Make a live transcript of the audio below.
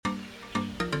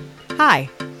Hi,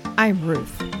 I'm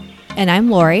Ruth. And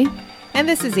I'm Lori. And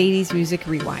this is 80s Music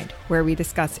Rewind, where we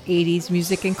discuss 80s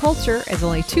music and culture as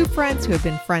only two friends who have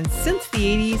been friends since the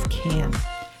 80s can.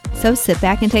 So sit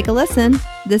back and take a listen.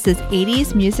 This is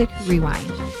 80s Music Rewind.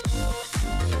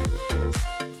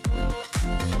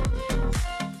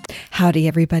 Howdy,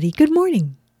 everybody. Good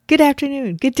morning, good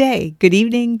afternoon, good day, good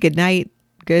evening, good night,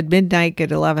 good midnight,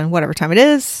 good 11, whatever time it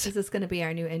is. Is this going to be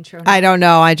our new intro now? I don't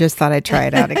know. I just thought I'd try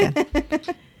it out again.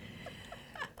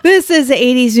 This is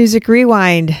 80s Music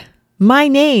Rewind. My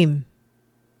name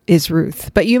is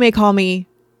Ruth, but you may call me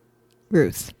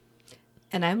Ruth.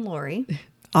 And I'm Lori.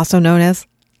 Also known as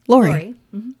Lori.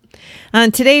 Mm-hmm.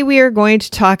 And today we are going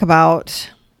to talk about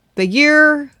the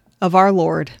year of our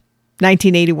Lord,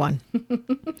 1981.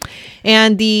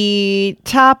 And the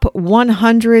top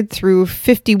 100 through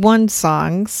 51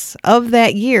 songs of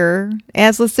that year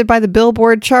as listed by the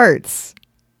Billboard charts.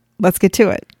 Let's get to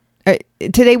it.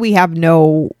 Today we have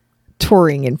no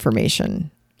touring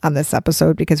information on this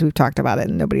episode because we've talked about it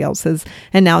and nobody else has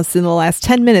announced in the last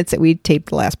 10 minutes that we taped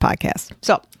the last podcast.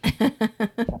 So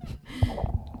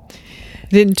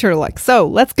didn't turn luck. So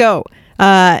let's go.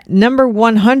 Number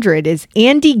 100 is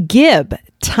Andy Gibb.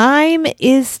 Time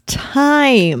is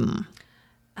Time.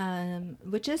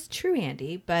 Which is true,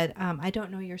 Andy, but I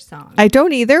don't know your song. I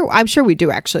don't either. I'm sure we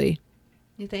do, actually.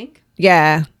 You think?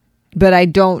 Yeah, but I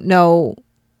don't know.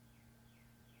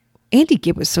 Andy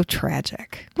Gibb was so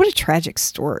tragic. What a tragic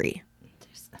story.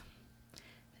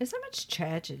 There's so much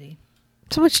tragedy.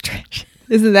 So much tragedy.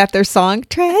 Isn't that their song?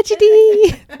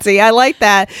 Tragedy. See, I like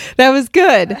that. That was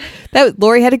good.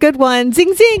 Lori had a good one.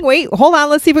 Zing, zing. Wait, hold on.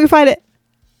 Let's see if we can find it.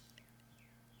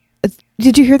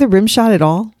 Did you hear the rim shot at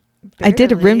all? Barely. I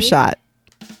did a rim shot.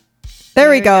 There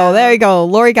we go. There we go.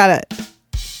 Lori got it.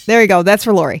 There we go. That's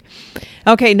for Lori.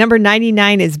 Okay, number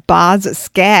 99 is Boz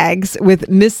Scaggs with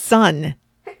Miss Sun.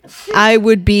 I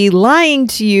would be lying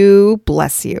to you,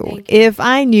 bless you, if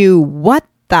I knew what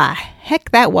the heck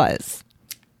that was.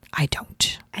 I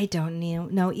don't. I don't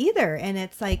know either. And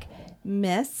it's like,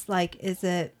 miss, like, is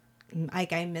it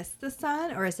like I missed the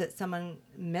sun? Or is it someone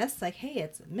miss? Like, hey,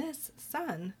 it's Miss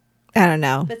Sun. I don't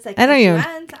know. But it's like, I don't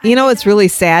even. You know what's really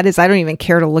sad is I don't even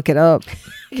care to look it up.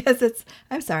 Because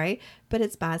I'm sorry, but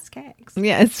it's Boz Scaggs.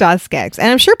 Yeah, it's Boz Scaggs.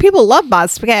 And I'm sure people love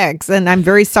Boz Scaggs. And I'm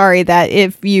very sorry that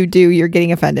if you do, you're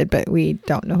getting offended. But we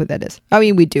don't know who that is. I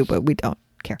mean, we do, but we don't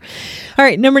care. All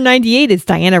right, number 98 is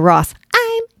Diana Ross.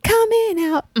 I'm coming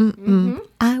out. Mm-hmm.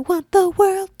 I want the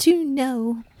world to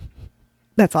know.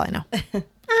 That's all I know.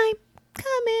 I'm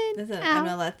coming out. I'm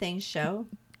going to let things show.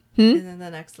 And then the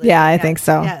next lyric. Yeah, I think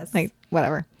so. Yes. Like,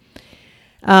 whatever.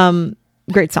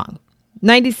 Great song.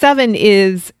 97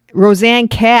 is Roseanne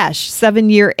Cash,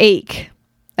 7-Year Ache.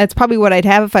 That's probably what I'd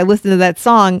have if I listened to that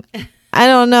song. I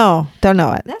don't know. Don't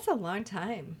know it. That's a long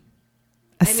time.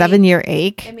 A 7-year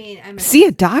ache? I mean, see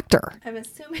a doctor. I'm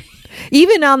assuming.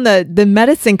 Even on the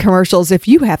medicine commercials, if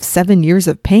you have 7 years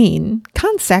of pain,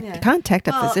 contact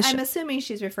a physician. I'm assuming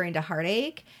she's referring to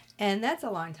heartache. And that's a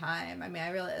long time. I mean,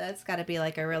 that's got to be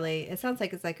like it sounds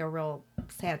like it's like a real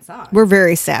sad song. We're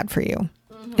very sad for you.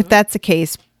 Mm-hmm. If that's the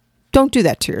case, don't do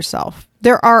that to yourself.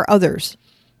 There are others.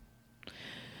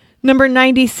 Number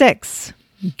 96,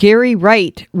 Gary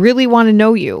Wright, Really Want to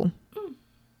Know You.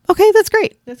 Okay, that's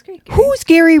great. That's great. Gary. Who's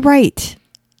Gary Wright?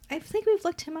 I think we've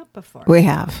looked him up before. We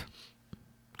have.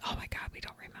 Oh my God, we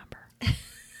don't remember.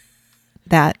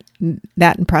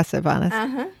 that impressive on us.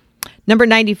 Uh-huh. Number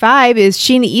 95 is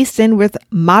Sheena Easton with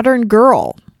Modern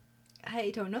Girl.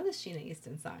 I don't know the Sheena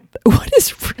Easton song. What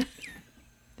is...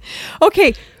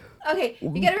 Okay,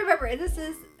 you got to remember, this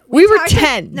is... We were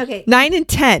 10. Okay. 9 and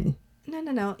 10.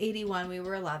 No. 81, we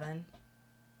were 11.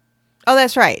 Oh,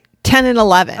 that's right. 10 and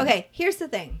 11. Okay, here's the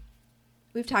thing.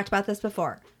 We've talked about this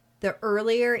before. The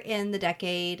earlier in the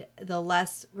decade, the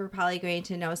less we're probably going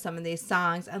to know some of these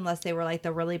songs unless they were like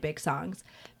the really big songs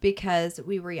because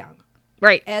we were young.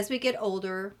 Right. As we get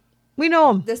older, we know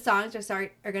them. The songs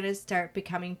are going to start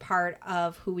becoming part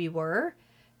of who we were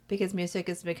because music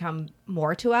has become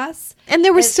more to us. And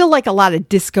there was still like a lot of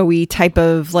disco-y type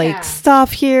of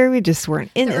stuff here. We just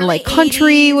weren't in it. Like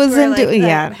country was into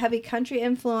heavy country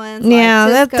influence.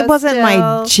 Yeah, that wasn't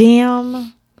my jam.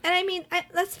 And I mean,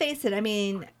 let's face it. I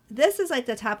mean, this is like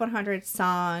the top 100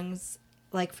 songs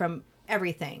like from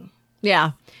everything.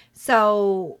 Yeah.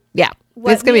 So yeah,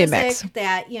 it's gonna be a mix.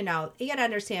 That you got to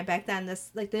understand back then. This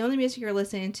like the only music you were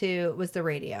listening to was the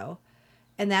radio,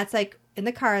 and that's like in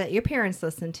the car that your parents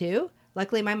listened to.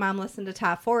 Luckily, my mom listened to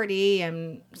top 40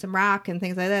 and some rock and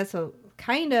things like that. So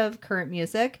kind of current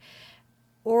music,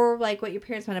 or like what your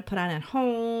parents want to put on at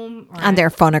home or on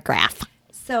their phonograph.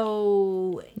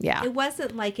 so Yeah. it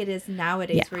wasn't like it is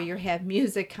nowadays Yeah. where you have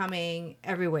music coming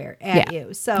everywhere at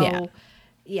you. So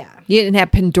yeah. You didn't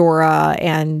have Pandora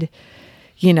and,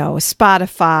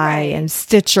 Spotify Right. and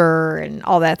Stitcher and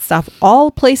all that stuff.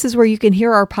 All places where you can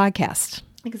hear our podcast.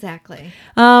 Exactly.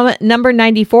 Number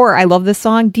 94. I love this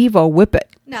song, Devo, Whip It.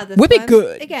 Now this Whip It one,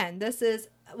 good. Again, this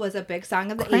was a big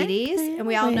song of the Crank 80s, and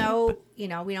we all it know, we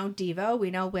know Devo,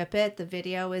 we know Whip It. The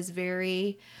video is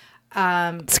very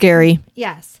Scary.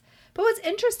 yes. But what's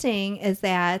interesting is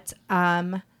that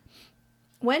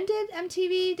when did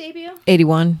MTV debut?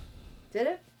 81. Did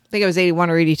it? I think it was 81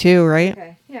 or 82, right?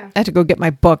 Okay. Yeah. I had to go get my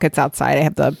book. It's outside. I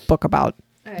have the book about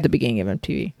Okay. the beginning of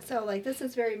MTV. So, this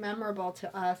is very memorable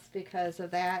to us because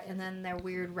of that. And then their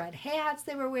weird red hats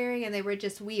they were wearing, and they were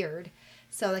just weird.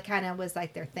 So, that kind of was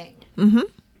like their thing.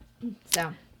 Mm-hmm.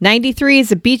 So, 93 is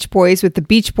the Beach Boys with the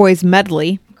Beach Boys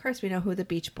medley. of course, we know who the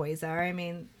Beach Boys are. I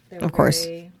mean, they were Of course.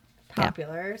 very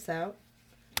popular. So,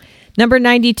 Number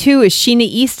 92 is Sheena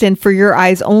Easton, For Your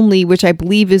Eyes Only, which I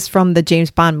believe is from the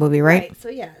James Bond movie, right? So,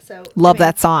 yeah. So, Love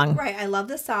that song. Right. I love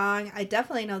the song. I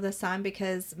definitely know this song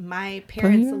because my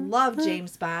parents love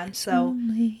James Bond. So,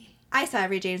 I saw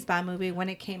every James Bond movie when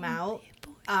it came out.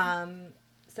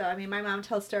 So, I mean, my mom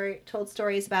told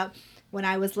stories about when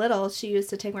I was little. She used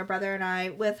to take my brother and I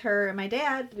with her and my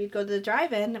dad. We'd go to the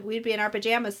drive-in. We'd be in our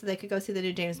pajamas so they could go see the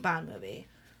new James Bond movie.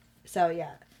 So,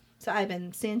 yeah. So, I've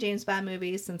been seeing James Bond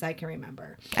movies since I can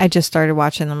remember. I just started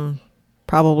watching them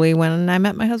probably when I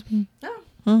met my husband.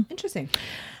 Oh, interesting.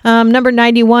 Number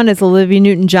 91 is Olivia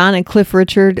Newton-John and Cliff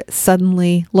Richard,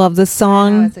 Suddenly. Love this Oh,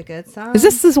 song. it's a good song. Is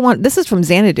this one? This is from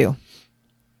Xanadu,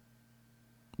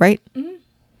 right?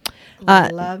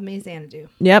 Love me Xanadu.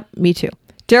 Yep, me too.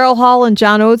 Daryl Hall and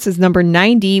John Oates is number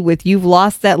 90 with You've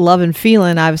Lost That Love and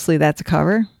Feeling. Obviously, that's a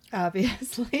cover.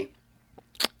 Obviously.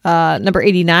 Number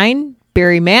 89,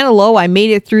 Barry Manilow, I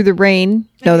Made It Through the Rain.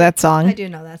 Know that song. I do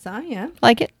know that song, yeah.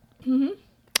 Like it.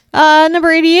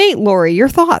 Number 88, Lori, your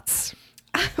thoughts.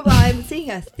 Well, I'm seeing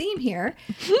a theme here.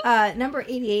 Number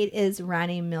 88 is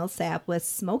Ronnie Millsap with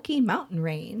Smoky Mountain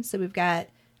Rain. So we've got,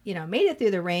 Made It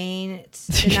Through the Rain.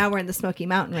 And now we're in the Smoky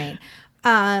Mountain Rain.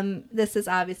 This is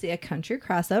obviously a country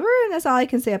crossover, and that's all I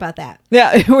can say about that.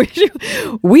 Yeah,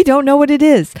 we don't know what it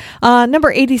is.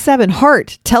 Number 87,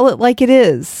 Heart, Tell It Like It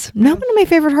Is. Not one of my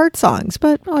favorite Heart songs,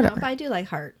 but whatever. But I do like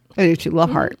Heart. I do too.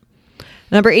 Love Heart.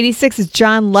 Number 86 is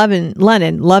John Lennon,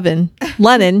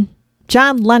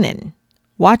 John Lennon,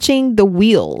 Watching the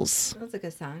Wheels. That's a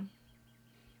good song.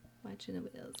 Watching the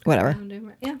Wheels. Whatever.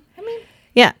 Yeah, I mean,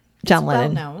 Yeah, John It's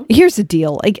Lennon. well known. Here's the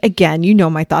deal. Again, you know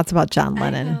my thoughts about John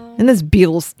Lennon. know. And this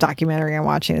Beatles documentary I'm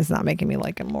watching is not making me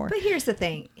like him more. but here's the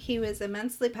thing. He was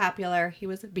immensely popular. He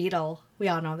was a Beatle. We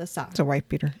all know this song. It's a white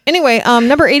beater. Anyway,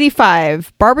 number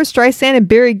 85, Barbara Streisand and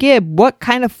Barry Gibb, What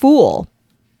Kind of Fool?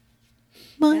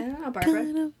 I don't know,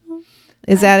 Barbara.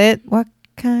 Is that it? What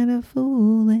kind of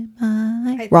fool am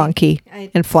I? think Wrong key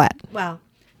I- and flat. Well,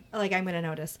 I'm going to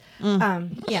notice.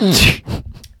 Mm.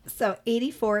 Yeah. So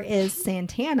 84 is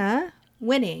Santana,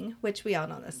 Winning, which we all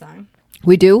know this song.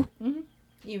 We do?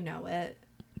 You know it.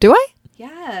 Do I?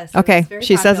 Yes. Okay. it's very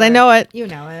She says I popular. know it. You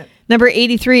know it. Number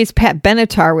 83 is Pat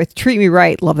Benatar with Treat Me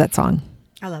Right. Love that song.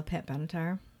 I love Pat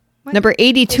Benatar. When- Number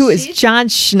 82 Is is she- John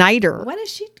Schneider. When is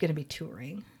she going to be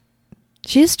touring?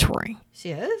 She is touring. She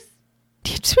is?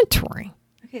 She's been touring.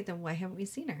 Okay, then why haven't we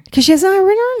seen her? Because she hasn't written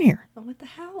on here. Oh, what the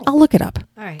hell? I'll look it up.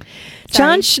 All right.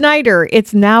 John Sorry. Schneider,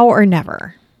 It's Now or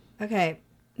Never. Okay.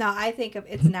 Now I think of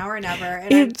It's Now or Never.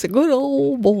 And, It's a good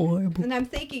old boy. I'm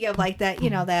thinking of like that,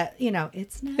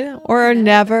 it's now Yeah, or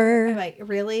never. I'm like,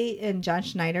 really? And John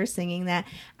Schneider singing that?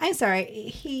 I'm sorry.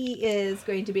 He is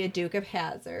going to be a Duke of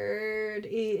Hazzard.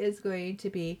 He is going to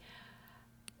be.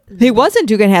 He wasn't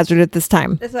Duke and Hazard at this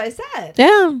time. That's what I said.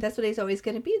 Yeah. That's what he's always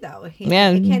going to be, though.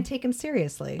 Yeah. I can't take him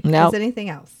seriously. No. As anything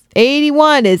else.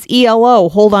 81 is ELO,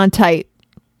 Hold On Tight.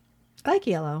 I like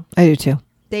Yellow. I do too.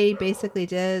 They basically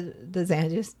did the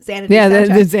Xanadu Yeah, the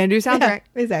soundtrack. Xanadu soundtrack.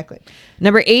 Yeah, exactly.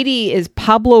 Number 80 is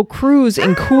Pablo Cruz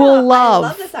in Cool Love. I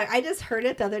love this song. I just heard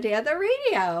it the other day on the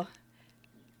radio.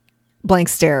 Blank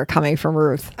stare coming from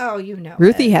Ruth. Oh, you know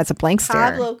Ruthie it. has a blank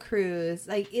stare. Pablo Cruz.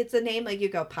 Like, it's a name like you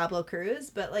go Pablo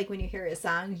Cruz, but like when you hear his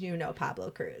songs, you know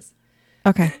Pablo Cruz.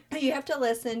 Okay. You have to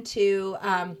listen to,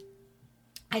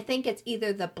 I think it's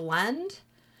either the blend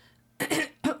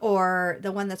or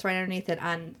the one that's right underneath it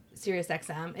on Sirius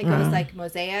XM. It goes like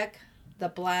Mosaic, the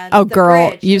blend. Oh, the girl,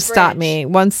 bridge, you the stopped bridge. me.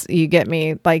 Once you get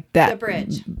me like that. The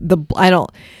bridge.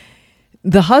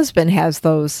 The husband has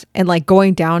those, and like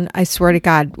going down, I swear to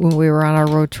God, when we were on our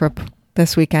road trip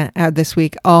this week,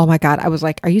 oh my God, I was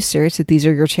like, are you serious that these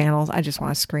are your channels? I just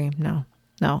want to scream. No.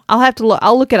 No. I'll have to look.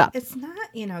 I'll look it up. It's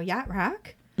not, yacht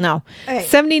rock. No. Okay.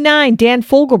 79, Dan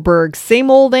Fogelberg, Same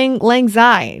Old Lang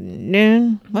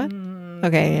Syne. What?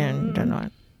 Okay, don't know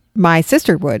it. My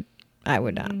sister would. I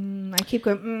would not. I keep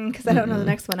going, because I don't know the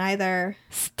next one either.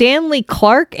 Stanley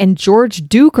Clark and George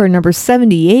Duke are number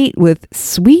 78 with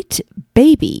Sweet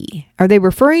Baby. Are they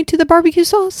referring to the barbecue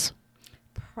sauce?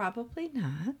 Probably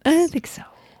not. I don't think so.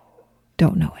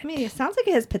 Don't know I it. mean, it sounds like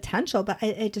it has potential, but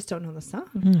I just don't know the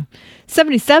song.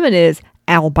 77 is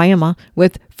Alabama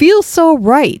with Feel So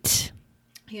Right.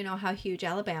 You know how huge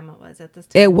Alabama was at this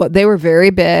time. They were very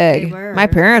big. They were. My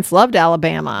parents loved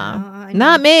Alabama. I know.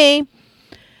 Not me.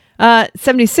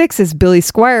 76 is Billy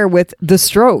Squire with The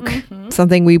Stroke.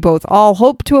 Something we both all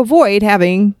hope to avoid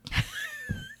having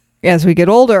as we get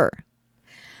older.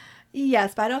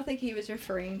 Yes, but I don't think he was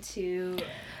referring to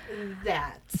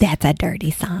that. That's a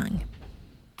dirty song.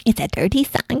 It's a dirty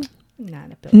song.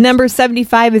 Not a bit. Number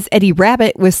 75 is Eddie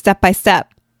Rabbit with Step by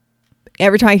Step.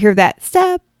 Every time I hear that,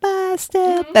 step by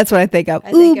step, that's what I think of.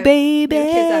 I think Ooh, of baby. New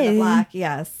Kids on the Block.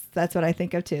 Yes, that's what I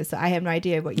think of too. So I have no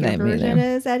idea what your Me version neither.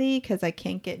 is, Eddie, because I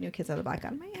can't get New Kids on the Block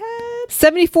out of my head.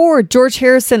 74, George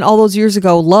Harrison, all those years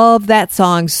ago. Love that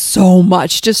song so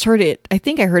much. Just heard it. I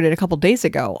think I heard it a couple days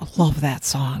ago. Love that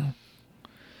song.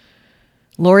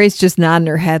 Lori's just nodding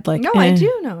her head like, No, I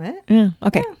do know it. Yeah.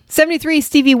 Okay. Yeah. 73,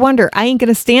 Stevie Wonder. I ain't going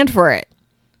to stand for it.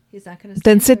 He's not going to.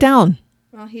 Then sit down.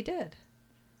 Well, he did.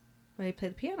 When he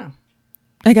played the piano.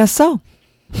 I guess so.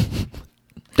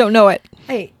 Don't know it.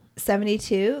 Hey,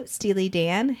 72, Steely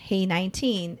Dan. Hey,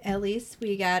 19. At least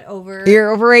we got over. You're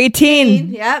over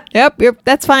 18. Yep. Yep.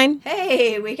 That's fine.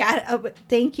 Hey, we got.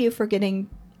 Thank you for getting.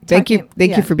 Thank you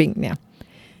yeah. for being. Yeah.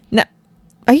 Now,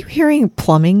 are you hearing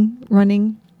plumbing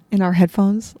running in our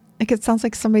headphones? Like it sounds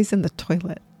like somebody's in the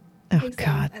toilet. Oh think so.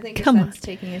 God! I think Come his on. son's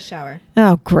taking a shower.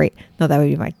 Oh great! No, that would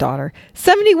be my daughter.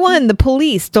 71. The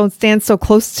Police. Don't stand so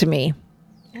close to me.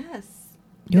 Yes.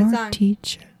 Good Your song.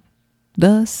 teacher,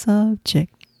 the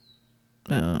subject.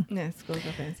 Yeah, School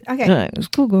Go Fancy. Okay.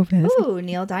 School go fancy. Ooh,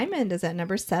 Neil Diamond is at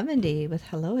number 70 with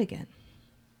Hello Again.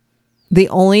 The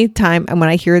only time and when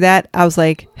I hear that, I was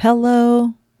like,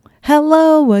 "Hello,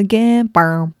 hello again."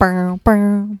 Bow, bow,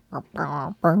 bow, bow,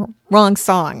 bow, bow. Wrong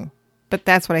song, but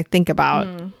that's what I think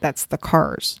about. That's the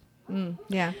Cars.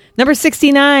 Yeah. Number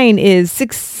 69 is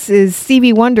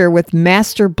Stevie Wonder with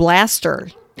Master Blaster.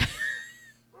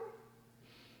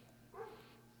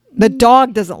 The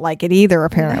dog doesn't like it either,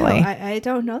 apparently. No, I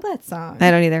don't know that song.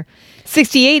 I don't either.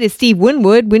 68 is Steve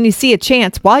Winwood, When You See a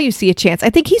Chance, While You See a Chance. I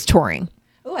think he's touring.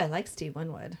 Oh, I like Steve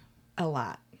Winwood a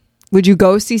lot. Would you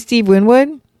go see Steve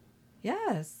Winwood?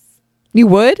 Yes. You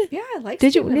would? Yeah, I like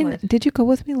Did Steve you Winwood. did you go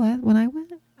with me when I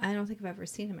went? I don't think I've ever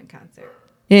seen him in concert.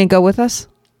 You didn't go with us?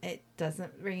 It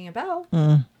doesn't ring a bell.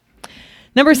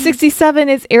 Number 67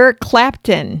 is Eric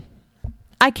Clapton.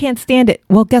 I Can't Stand It.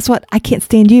 Well, guess what? I can't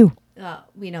stand you.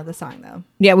 We know the song, though.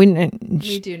 Yeah, we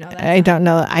do know that I song. don't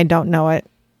know. I don't know it.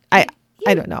 I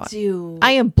don't know it. Do.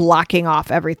 I am blocking off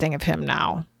everything of him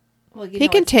now. Well, you He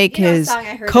know can what- take you know a his song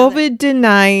I heard COVID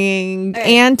denying,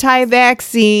 Okay.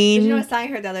 anti-vaccine. You know what song I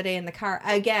heard the other day in the car?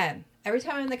 Again, every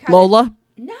time I'm in the car. Lola?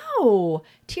 No.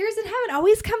 Tears in Heaven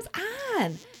always comes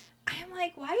on. I'm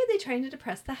like, why are they trying to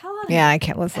depress the hell out of me? Yeah, I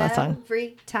can't listen to that song.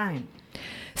 Every time.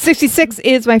 66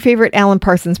 is my favorite Alan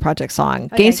Parsons Project song.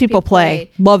 Oh, Games yeah, People Play.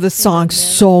 Love this song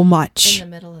so much. In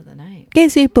the middle of the night.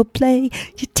 Games People Play.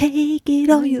 You take it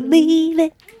or you leave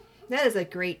it. That is a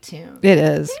great tune. It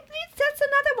is. That's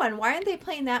another one. Why aren't they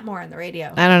playing that more on the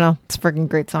radio? I don't know. It's a freaking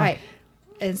great song. All right.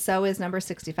 And so is number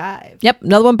 65. Yep,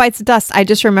 another one bites the dust. I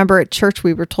just remember at church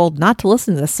we were told not to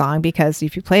listen to this song because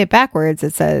if you play it backwards,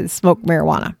 it says smoke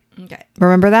marijuana. Okay.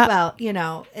 Remember that?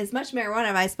 Well, as much marijuana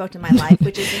have I smoked in my life,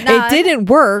 which is none. It didn't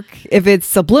work if it's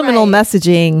subliminal Right.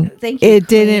 messaging. Thank you. It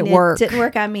Queen. didn't work. It didn't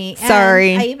work on me. And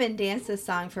Sorry. I even danced this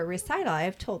song for recital.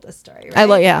 I've told this story, right? I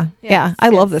love, yeah. Yes, I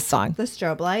love yes. this song. The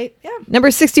strobe light. Yeah.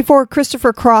 Number 64,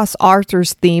 Christopher Cross,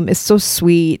 Arthur's theme is so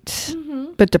sweet,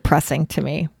 Mm-hmm. but depressing to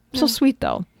me. So sweet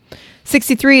though.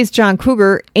 63 is John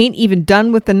Cougar, Ain't Even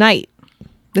Done with the Night.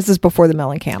 This is before the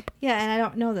Mellencamp. Yeah, and I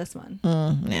don't know this one.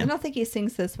 Yeah. I don't think he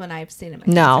sings this when I've seen him.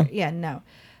 In No. concert. Yeah, no.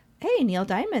 Hey, Neil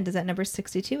Diamond is at number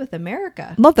 62 with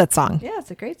America. Love that song. Yeah, it's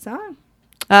a great song.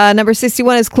 Number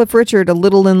 61 is Cliff Richard, A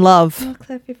Little in Love. Well,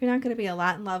 Cliff, if you're not going to be a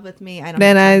lot in love with me, I don't.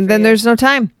 Then have time for then you. there's no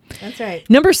time. That's right.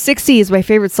 Number 60 is my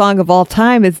favorite song of all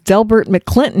time. It's Delbert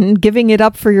McClinton, Giving It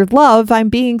Up for Your Love. I'm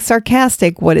being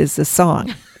sarcastic. What is this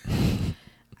song?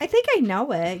 I think I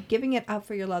know it. Giving It Up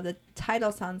for Your Love. The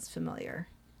title sounds familiar.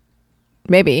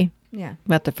 Maybe. Yeah.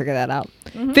 We'll have to figure that out.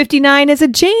 59 is a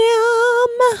jam.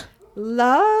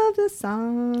 Love the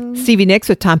song. Stevie Nicks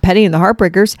with Tom Petty and the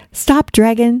Heartbreakers. Stop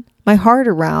dragging my heart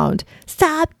around.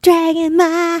 Stop dragging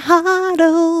my heart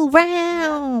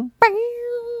around.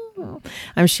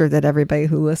 I'm sure that everybody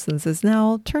who listens is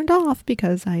now turned off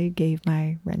because I gave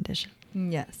my rendition.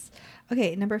 Yes.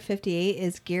 Okay, number 58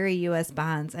 is Gary U.S.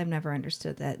 Bonds. I've never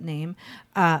understood that name.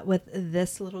 With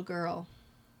This Little Girl.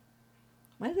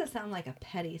 Why does it sound like a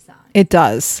Petty song? It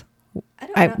does. I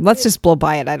don't know. Let's just blow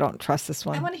by it. I don't trust this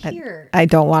one. I want to hear. I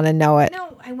don't want to know it.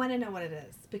 No, I want to know what it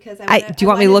is because do you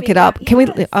want me to look it up? Can we?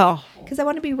 Oh, because I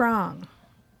want to be wrong.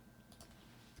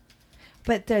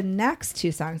 But the next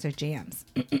two songs are jams.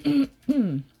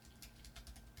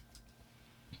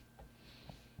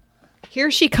 here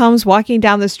she comes walking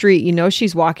down the street. You know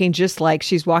she's walking just like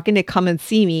she's walking to come and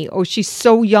see me. Oh, she's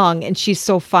so young and she's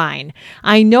so fine.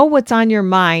 I know what's on your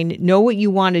mind, know what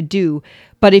you want to do.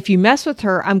 But if you mess with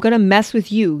her, I'm going to mess with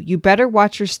you. You better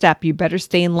watch your step. You better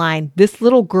stay in line. This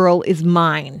little girl is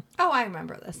mine. Oh, I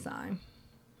remember this song.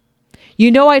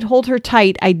 You know I'd hold her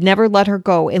tight. I'd never let her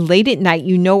go. And late at night,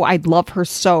 you know I'd love her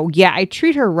so. Yeah, I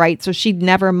treat her right so she'd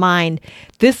never mind.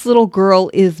 This little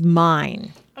girl is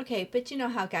mine. Okay, but you know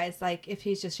how guys, like, if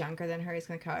he's just younger than her, he's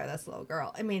going to call her this little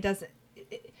girl. I mean, it doesn't...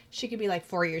 she could be like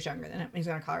 4 years younger than him. He's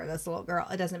going to call her this little girl.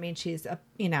 It doesn't mean she's,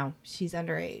 she's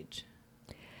underage.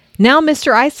 Now,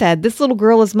 Mr. I said, this little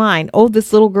girl is mine. Oh,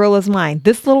 this little girl is mine.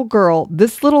 This little girl,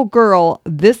 this little girl,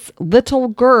 this little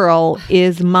girl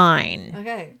is mine.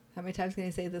 Okay. How many times can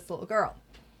you say this little girl?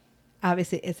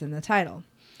 Obviously, it's in the title.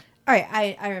 All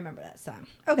right. I remember that song.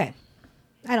 Okay.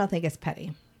 I don't think it's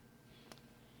Petty.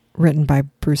 Written by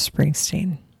Bruce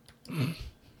Springsteen.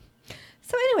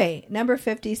 So anyway, number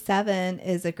 57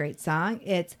 is a great song.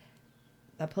 It's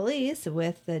The Police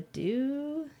with the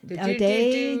Yeah,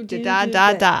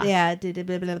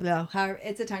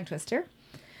 it's a tongue twister,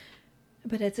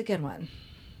 but it's a good one.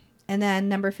 And then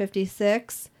number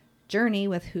 56, Journey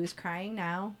with Who's Crying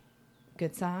Now.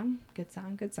 Good song, good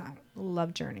song, good song.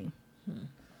 Love Journey.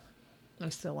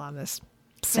 I'm still on this.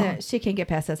 She can't get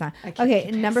past that song.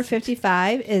 Okay, number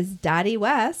 55 is Dottie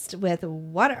West with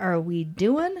What Are We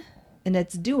Doing? And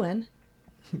it's doing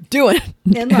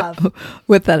in love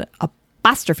with an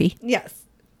apostrophe. Yes.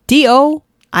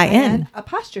 DOIN.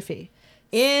 Apostrophe.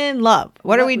 In love.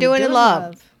 What are we doing in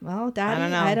love? Well,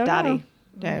 Dottie, I don't know.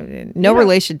 Dottie. No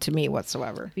relation to me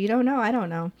whatsoever. If you don't know, I don't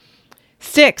know.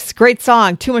 6, great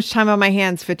song. Too Much Time on My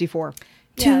Hands, 54.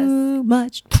 Yes. Too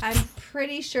much. I'm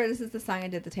pretty sure this is the song I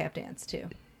did the tap dance to.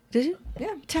 Did you?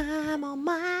 Yeah. Time on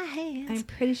my hands. I'm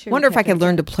pretty sure. Wonder if I could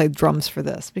learn to play drums for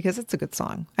this because it's a good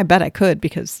song. I bet I could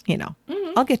because,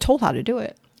 I'll get told how to do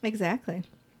it. Exactly.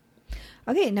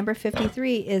 Okay, number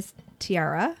 53 is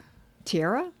Tiara.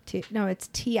 Tiara? No, it's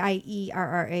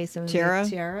Tierra. So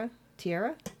Tiara?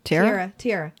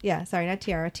 Tiara. Yeah, sorry, not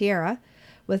Tiara. Tiara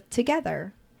with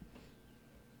Together.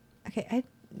 Okay.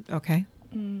 Okay.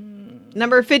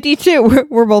 Number 52.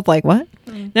 We're both like, what?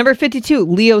 Number 52,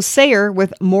 Leo Sayer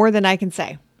with More Than I Can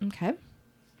Say. Okay.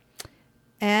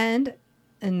 And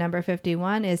number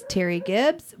 51 is Terry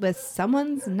Gibbs with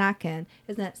Someone's Knocking.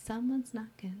 Isn't that Someone's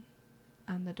Knocking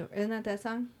on the Door? Isn't that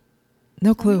song?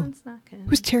 No clue. Someone's Knocking.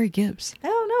 Who's Terry Gibbs? I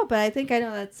don't know, but I think I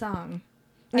know that song.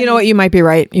 You know what? You might be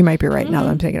right. You might be right now that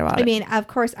I'm thinking about it. I mean, of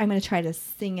course, I'm going to try to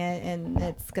sing it, and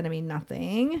it's going to be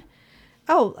nothing.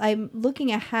 Oh, I'm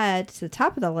looking ahead to the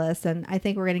top of the list, and I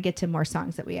think we're going to get to more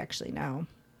songs that we actually know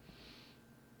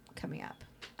coming up.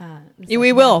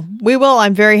 We will. We will.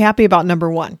 I'm very happy about number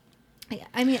 1.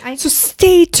 I mean, so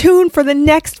stay tuned for the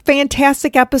next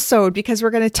fantastic episode because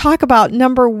we're going to talk about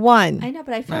number 1. I know,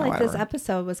 but I feel like this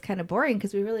episode was kind of boring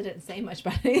because we really didn't say much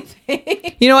about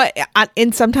anything. You know what?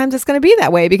 And sometimes it's going to be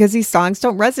that way because these songs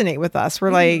don't resonate with us.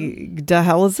 We're like, the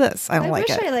hell is this? I don't like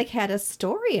it. I wish I had a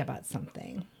story about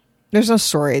something. There's no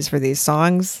stories for these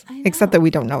songs except that we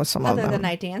don't know some of them. Other than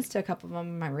I danced to a couple of them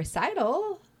in my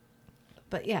recital.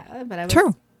 But yeah, I was...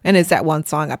 True. And is that one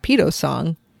song a pedo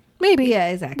song? Maybe. Yeah,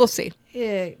 exactly. We'll see.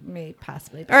 It may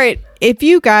possibly be. All right. If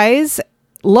you guys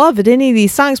loved any of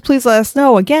these songs, please let us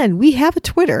know. Again, we have a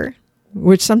Twitter,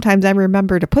 which sometimes I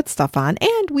remember to put stuff on.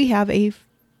 And we have a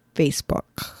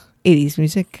Facebook, 80s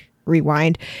Music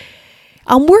Rewind.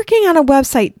 I'm working on a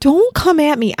website. Don't come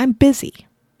at me. I'm busy.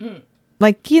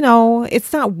 Like,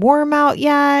 it's not warm out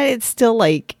yet. It's still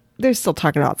like, they're still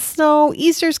talking about snow.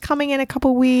 Easter's coming in a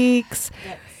couple weeks.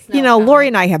 Lori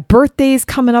and I have birthdays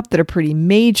coming up that are pretty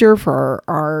major for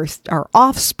our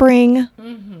offspring.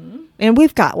 And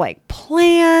we've got like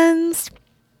plans,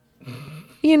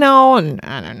 and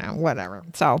I don't know, whatever.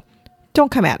 So don't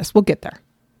come at us. We'll get there.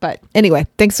 But anyway,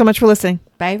 thanks so much for listening.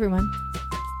 Bye, everyone.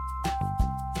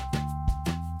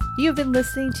 You have been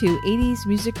listening to 80s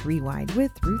Music Rewind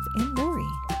with Ruth and Lori.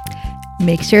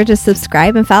 Make sure to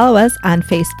subscribe and follow us on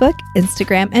Facebook,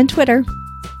 Instagram, and Twitter.